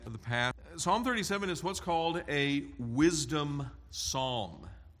of the past. Psalm 37 is what's called a wisdom psalm.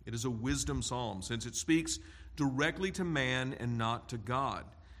 It is a wisdom psalm since it speaks directly to man and not to God.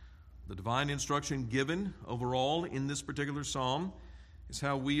 The divine instruction given overall in this particular psalm is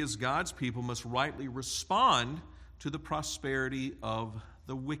how we as God's people must rightly respond to the prosperity of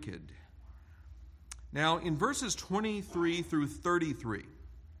the wicked. Now, in verses 23 through 33,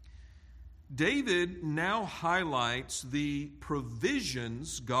 David now highlights the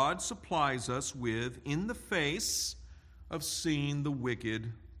provisions God supplies us with in the face of seeing the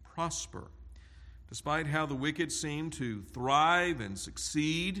wicked prosper. Despite how the wicked seem to thrive and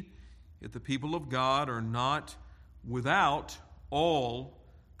succeed, yet the people of God are not without all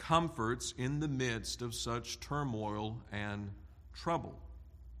comforts in the midst of such turmoil and trouble.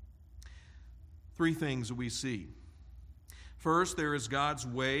 Three things that we see. First, there is God's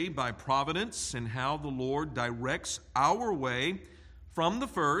way by providence and how the Lord directs our way from the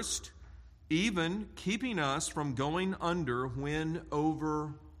first, even keeping us from going under when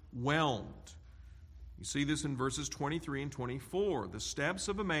overwhelmed. You see this in verses 23 and 24. The steps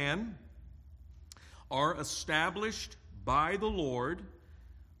of a man are established by the Lord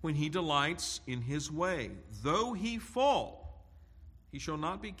when he delights in his way. Though he fall, he shall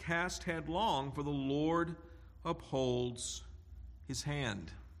not be cast headlong, for the Lord upholds his hand.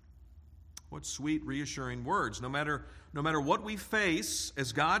 What sweet, reassuring words. No matter what we face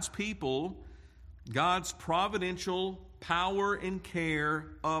as God's people, God's providential power and care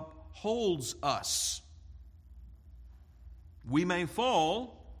upholds us. We may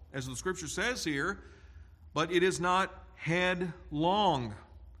fall, as the Scripture says here, but it is not headlong.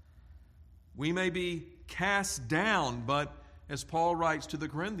 We may be cast down, but as Paul writes to the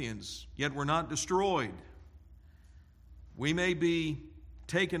Corinthians, yet we're not destroyed. We may be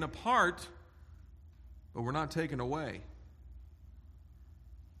taken apart, but we're not taken away.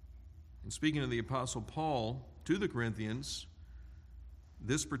 And speaking of the Apostle Paul to the Corinthians,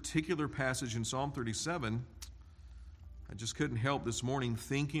 this particular passage in Psalm 37, I just couldn't help this morning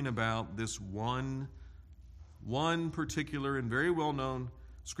thinking about this one particular and very well-known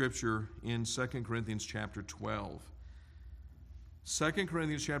scripture in 2 Corinthians chapter 12. 2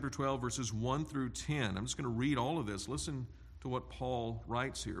 Corinthians chapter 12, verses 1 through 10. I'm just going to read all of this. Listen to what Paul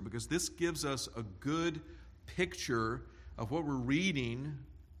writes here, because this gives us a good picture of what we're reading,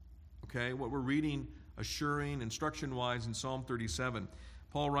 okay, what we're reading, assuring, instruction-wise in Psalm 37.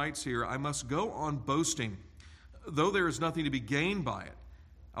 Paul writes here, I must go on boasting, though there is nothing to be gained by it.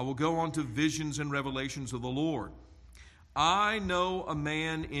 I will go on to visions and revelations of the Lord. I know a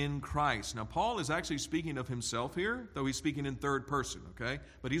man in Christ. Now, Paul is actually speaking of himself here, though he's speaking in third person, okay?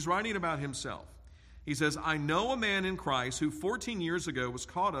 But he's writing about himself. He says, I know a man in Christ who 14 years ago was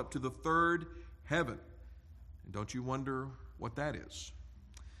caught up to the third heaven. And don't you wonder what that is?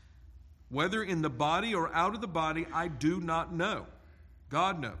 Whether in the body or out of the body, I do not know.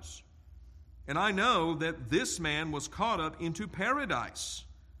 God knows. And I know that this man was caught up into paradise.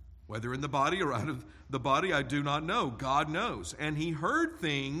 Whether in the body or out of the body, I do not know. God knows. And he heard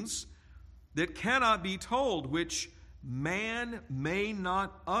things that cannot be told, which man may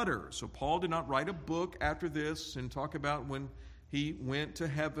not utter. So Paul did not write a book after this and talk about when he went to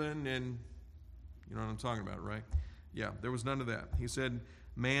heaven and, you know what I'm talking about, right? Yeah, there was none of that. He said,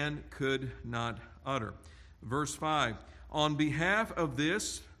 man could not utter. Verse 5, on behalf of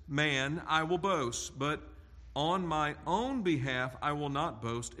this man I will boast, but on my own behalf I will not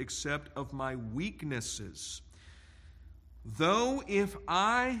boast except of my weaknesses. Though if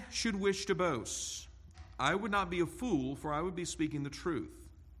I should wish to boast, I would not be a fool, for I would be speaking the truth.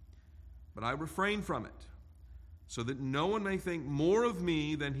 But I refrain from it, so that no one may think more of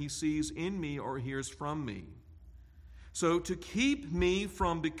me than he sees in me or hears from me. So to keep me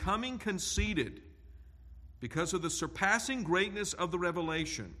from becoming conceited, because of the surpassing greatness of the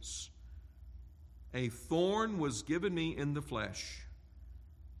revelations, a thorn was given me in the flesh,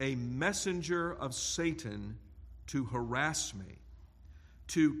 a messenger of Satan to harass me,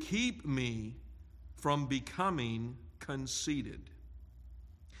 to keep me from becoming conceited.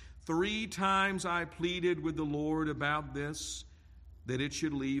 3 times I pleaded with the Lord about this, that it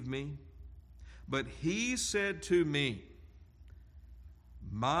should leave me. But he said to me,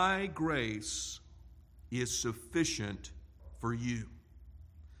 my grace is sufficient for you.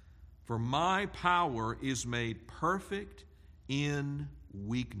 For my power is made perfect in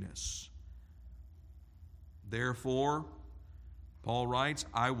weakness. Therefore, Paul writes,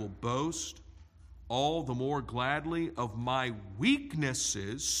 I will boast all the more gladly of my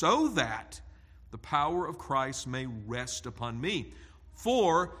weaknesses, so that the power of Christ may rest upon me.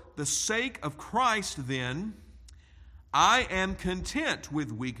 For the sake of Christ, then, I am content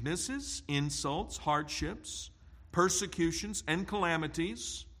with weaknesses, insults, hardships, persecutions, and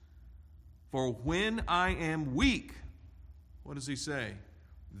calamities. For when I am weak, what does he say?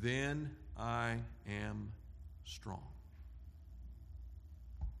 Then I am strong.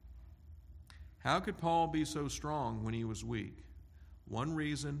 How could Paul be so strong when he was weak? One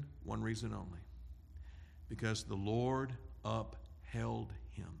reason only. Because the Lord upheld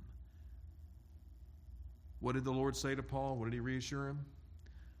him. What did the Lord say to Paul? What did he reassure him?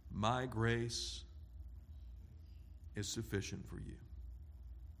 My grace is sufficient for you.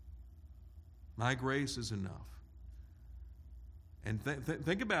 My grace is enough. And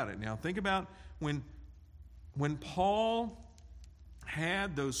think about it now. Think about when Paul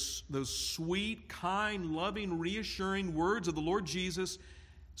had those sweet, kind, loving, reassuring words of the Lord Jesus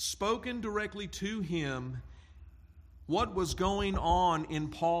spoken directly to him. What was going on in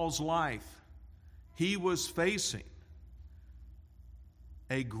Paul's life? He was facing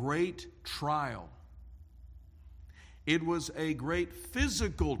a great trial. It was a great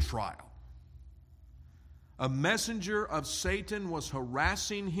physical trial. A messenger of Satan was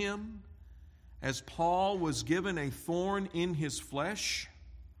harassing him as Paul was given a thorn in his flesh.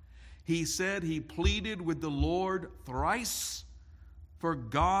 He said he pleaded with the Lord thrice for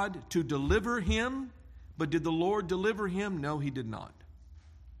God to deliver him. But did the Lord deliver him? No, he did not.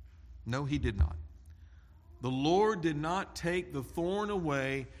 No, he did not. The Lord did not take the thorn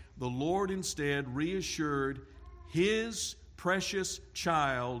away. The Lord instead reassured his precious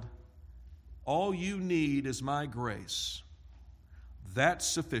child, all you need is my grace. That's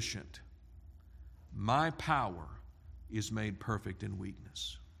sufficient. My power is made perfect in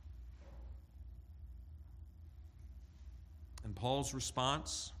weakness. And Paul's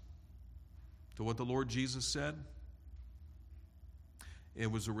response to what the Lord Jesus said,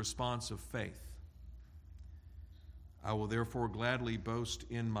 it was a response of faith. I will therefore gladly boast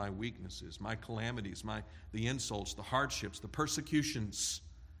in my weaknesses, my calamities, the insults, the hardships, the persecutions.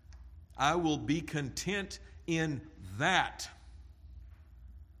 I will be content in that,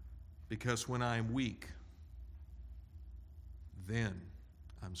 because when I am weak, then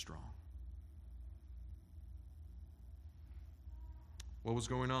I'm strong. What was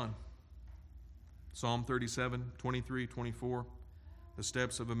going on? Psalm 37, 23, 24. The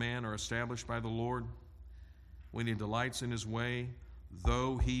steps of a man are established by the Lord. When he delights in his way,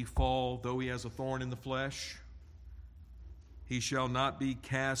 though he fall, though he has a thorn in the flesh, he shall not be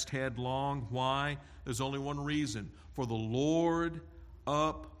cast headlong. Why? There's only one reason. For the Lord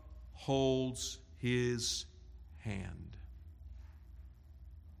upholds his hand.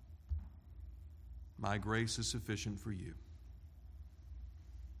 My grace is sufficient for you.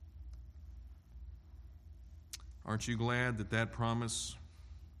 Aren't you glad that that promise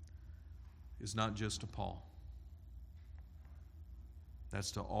is not just to Paul?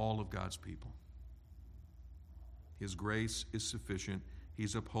 That's to all of God's people. His grace is sufficient.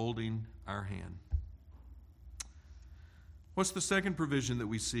 He's upholding our hand. What's the second provision that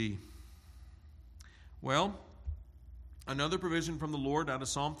we see? Well, another provision from the Lord out of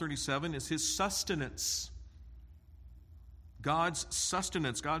Psalm 37 is his sustenance. God's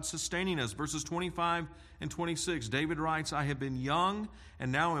sustenance, God sustaining us. Verses 25 and 26, David writes, I have been young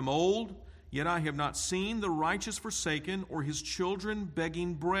and now am old, yet I have not seen the righteous forsaken or his children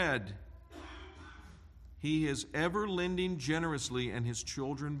begging bread. He is ever lending generously, and his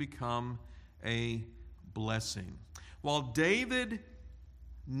children become a blessing. While David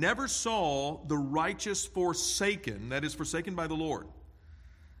never saw the righteous forsaken, that is, forsaken by the Lord,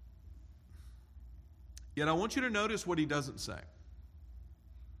 yet I want you to notice what he doesn't say.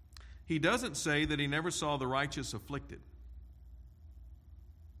 He doesn't say that he never saw the righteous afflicted.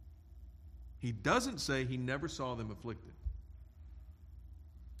 He doesn't say he never saw them afflicted.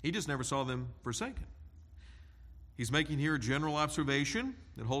 He just never saw them forsaken. He's making here a general observation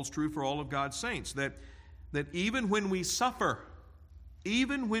that holds true for all of God's saints, that even when we suffer,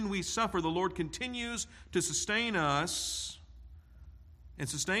 the Lord continues to sustain us, and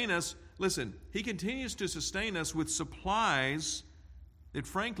sustain us, listen, he continues to sustain us with supplies that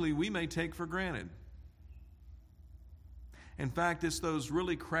frankly we may take for granted. In fact, it's those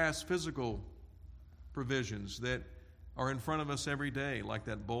really crass physical provisions that are in front of us every day, like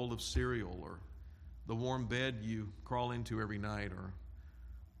that bowl of cereal, or the warm bed you crawl into every night, or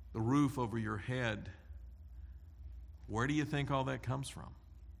the roof over your head. Where do you think all that comes from?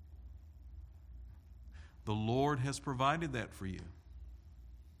 The Lord has provided that for you.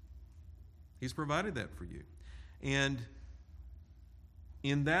 He's provided that for you. And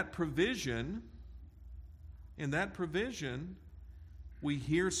in that provision, we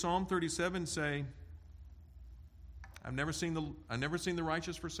hear Psalm 37 say, I've never seen the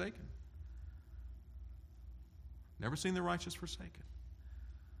righteous forsaken. Never seen the righteous forsaken.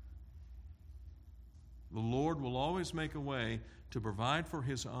 The Lord will always make a way to provide for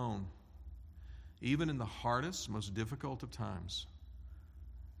His own, even in the hardest, most difficult of times.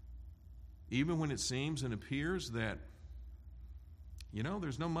 Even when it seems and appears that,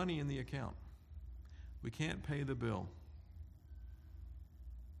 there's no money in the account. We can't pay the bill.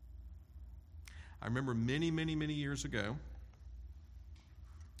 I remember many, many, many years ago,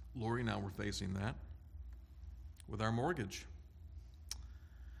 Lori and I were facing that with our mortgage.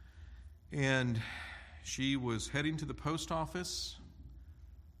 And she was heading to the post office,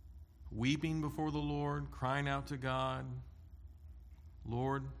 weeping before the Lord, crying out to God,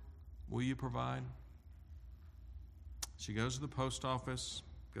 Lord, will you provide? She goes to the post office,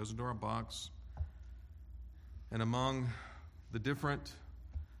 goes into our box, and among the different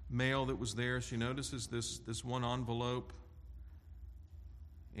mail that was there, she notices this one envelope,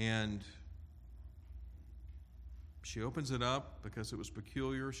 and she opens it up because it was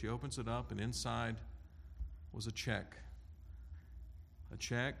peculiar. She opens it up, and inside was a check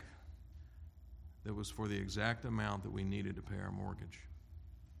that was for the exact amount that we needed to pay our mortgage.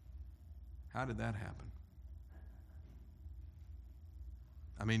 How did that happen?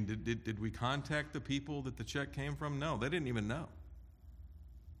 I mean, did we contact the people that the check came from? No, they didn't even know.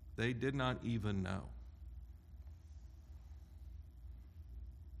 They did not even know.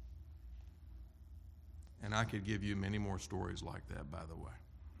 And I could give you many more stories like that, by the way.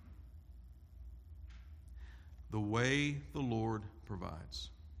 The way the Lord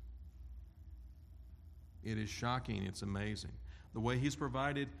provides. It is shocking. It's amazing. The way He's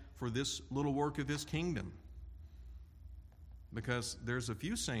provided for this little work of His kingdom. Because there's a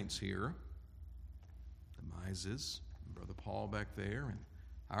few saints here, the Mises, Brother Paul back there, and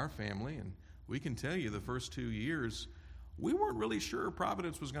our family, and we can tell you the first 2 years, we weren't really sure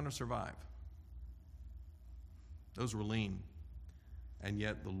Providence was going to survive. Those were lean. And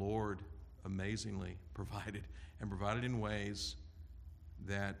yet the Lord amazingly provided, and provided in ways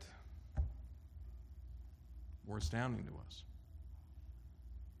that were astounding to us.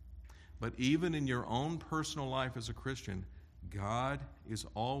 But even in your own personal life as a Christian, God is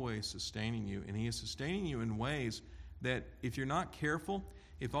always sustaining you, and He is sustaining you in ways that if you're not careful,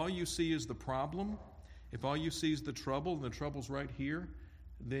 if all you see is the problem, if all you see is the trouble, and the trouble's right here,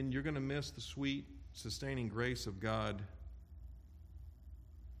 then you're going to miss the sweet, sustaining grace of God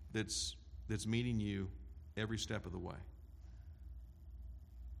that's meeting you every step of the way,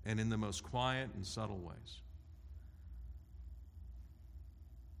 and in the most quiet and subtle ways.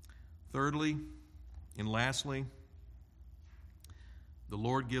 Thirdly, and lastly, the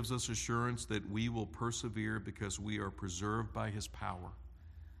Lord gives us assurance that we will persevere because we are preserved by His power.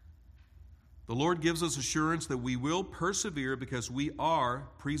 The Lord gives us assurance that we will persevere because we are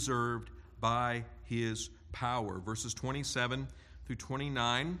preserved by His power. Verses 27 through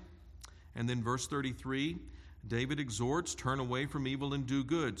 29, and then verse 33, David exhorts, turn away from evil and do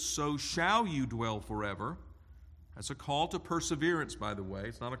good. So shall you dwell forever. That's a call to perseverance, by the way.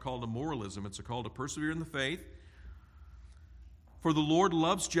 It's not a call to moralism. It's a call to persevere in the faith. For the Lord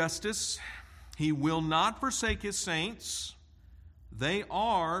loves justice. He will not forsake His saints. They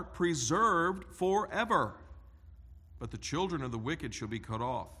are preserved forever. But the children of the wicked shall be cut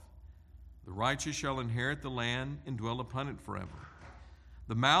off. The righteous shall inherit the land and dwell upon it forever.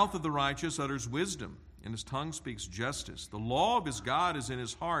 The mouth of the righteous utters wisdom, and his tongue speaks justice. The law of his God is in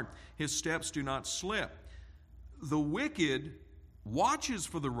his heart. His steps do not slip. The wicked watches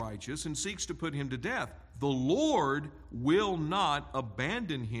for the righteous and seeks to put him to death. The Lord will not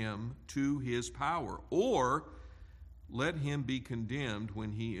abandon him to his power, or let him be condemned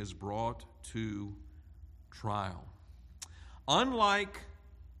when he is brought to trial. Unlike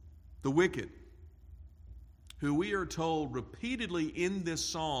the wicked, who we are told repeatedly in this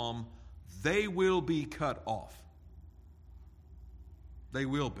psalm, they will be cut off. They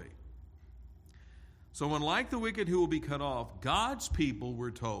will be. So unlike the wicked who will be cut off, God's people,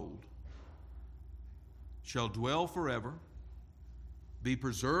 we're told, shall dwell forever, be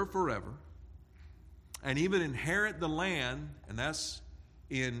preserved forever, and even inherit the land, and that's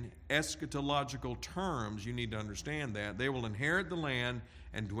in eschatological terms. You need to understand that. They will inherit the land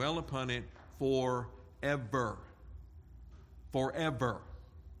and dwell upon it forever. Forever.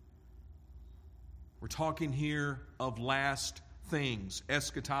 We're talking here of last things,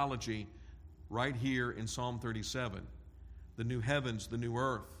 eschatology, right here in Psalm 37. The new heavens, the new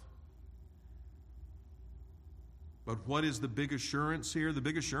earth. But what is the big assurance here? The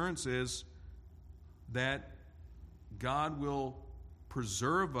big assurance is that God will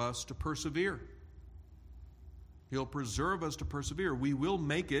preserve us to persevere. He'll preserve us to persevere. We will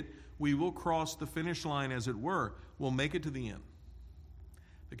make it. We will cross the finish line, as it were. We'll make it to the end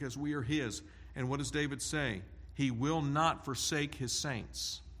because we are His. And what does David say? He will not forsake His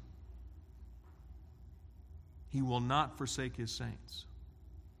saints. He will not forsake His saints.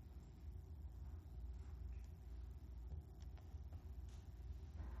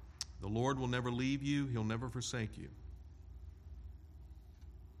 The Lord will never leave you. He'll never forsake you.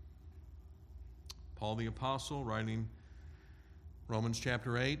 Paul the Apostle, writing Romans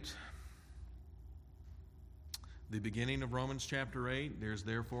chapter 8, the beginning of Romans chapter 8, there's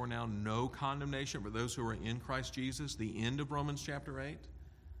therefore now no condemnation for those who are in Christ Jesus. The end of Romans chapter 8,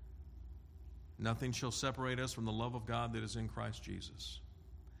 nothing shall separate us from the love of God that is in Christ Jesus.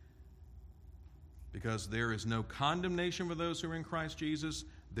 Because there is no condemnation for those who are in Christ Jesus,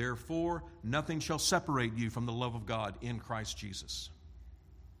 therefore nothing shall separate you from the love of God in Christ Jesus.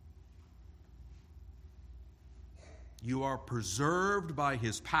 You are preserved by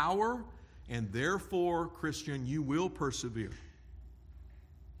His power, and therefore, Christian, you will persevere.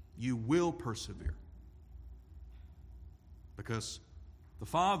 You will persevere. Because the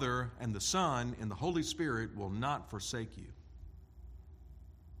Father and the Son and the Holy Spirit will not forsake you.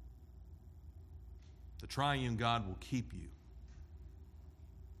 The triune God will keep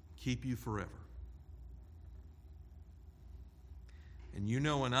you forever. And you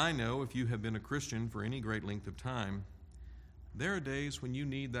know and I know, if you have been a Christian for any great length of time, there are days when you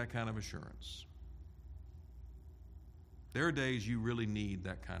need that kind of assurance. There are days you really need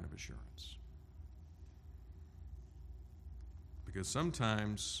that kind of assurance. Because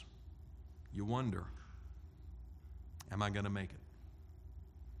sometimes you wonder, am I going to make it?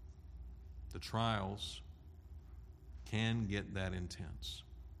 The trials can get that intense.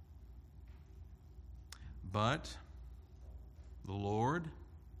 But the Lord,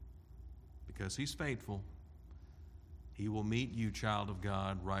 because He's faithful, He will meet you, child of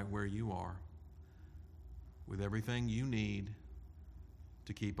God, right where you are, with everything you need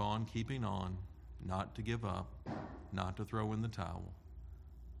to keep on keeping on, not to give up, not to throw in the towel.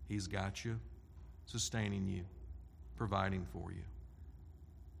 He's got you, sustaining you, providing for you,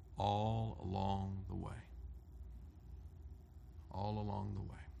 all along the way. All along the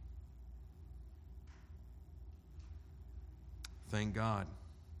way. Thank God.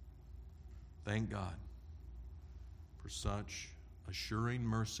 Thank God for such assuring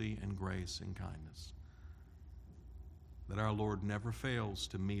mercy and grace and kindness that our Lord never fails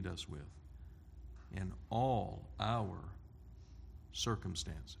to meet us with in all our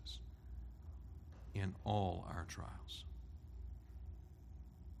circumstances, in all our trials.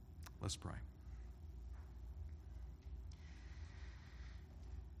 Let's pray.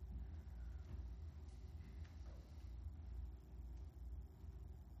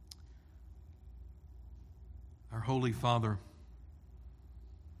 Our Holy Father,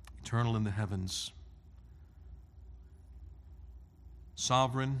 eternal in the heavens,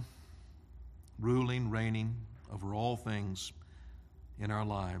 sovereign, ruling, reigning over all things in our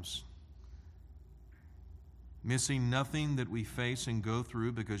lives, missing nothing that we face and go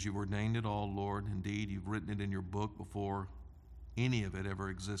through because you've ordained it all, Lord. Indeed, you've written it in your book before any of it ever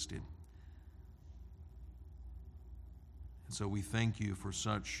existed. And so we thank you for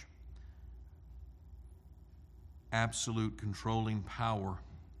such absolute controlling power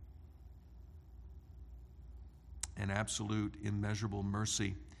and absolute immeasurable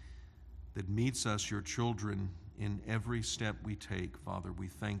mercy that meets us, your children, in every step we take. Father, we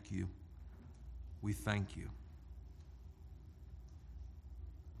thank you. We thank you.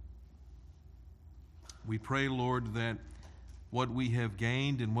 We pray, Lord, that what we have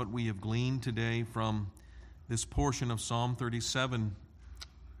gained and what we have gleaned today from this portion of Psalm 37,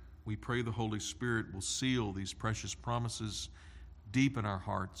 we pray the Holy Spirit will seal these precious promises deep in our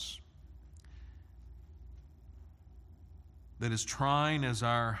hearts. That as trying as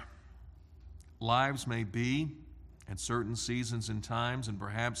our lives may be at certain seasons and times, and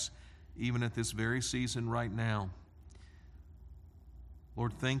perhaps even at this very season right now,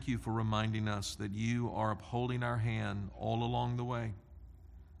 Lord, thank you for reminding us that you are upholding our hand all along the way.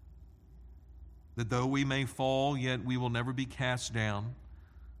 That though we may fall, yet we will never be cast down.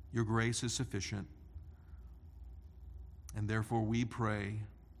 Your grace is sufficient. And therefore we pray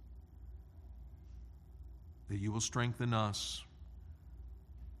that you will strengthen us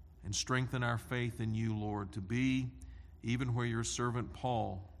and strengthen our faith in you, Lord, to be even where your servant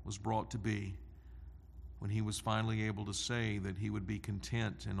Paul was brought to be when he was finally able to say that he would be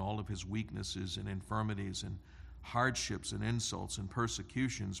content in all of his weaknesses and infirmities and hardships and insults and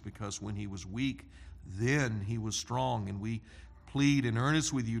persecutions, because when he was weak, then he was strong. And we plead in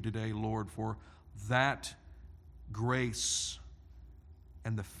earnest with you today, Lord, for that grace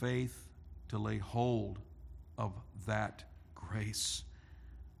and the faith to lay hold of that grace.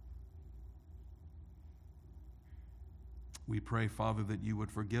 We pray, Father, that you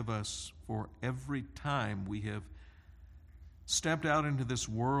would forgive us for every time we have stepped out into this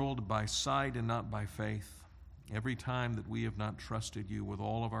world by sight and not by faith. Every time that we have not trusted you with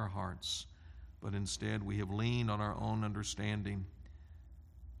all of our hearts, but instead we have leaned on our own understanding.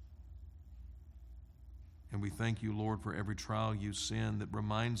 And we thank you, Lord, for every trial you send that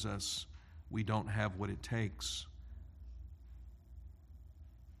reminds us we don't have what it takes.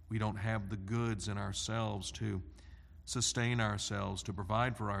 We don't have the goods in ourselves to sustain ourselves, to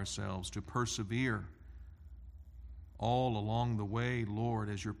provide for ourselves, to persevere. All along the way, Lord,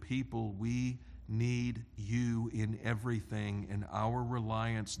 as your people, we need you in everything, and our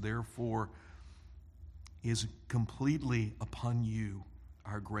reliance, therefore, is completely upon you,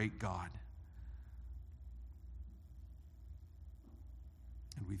 our great God.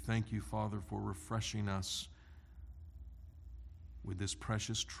 And we thank you, Father, for refreshing us with this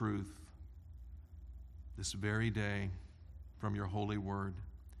precious truth this very day from your holy word.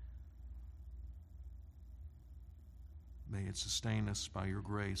 May it sustain us by your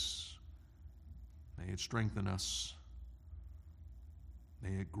grace. May it strengthen us.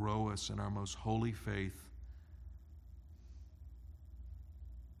 May it grow us in our most holy faith.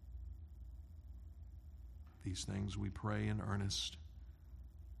 These things we pray in earnest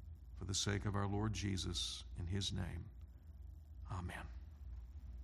for the sake of our Lord Jesus, in his name. Amen.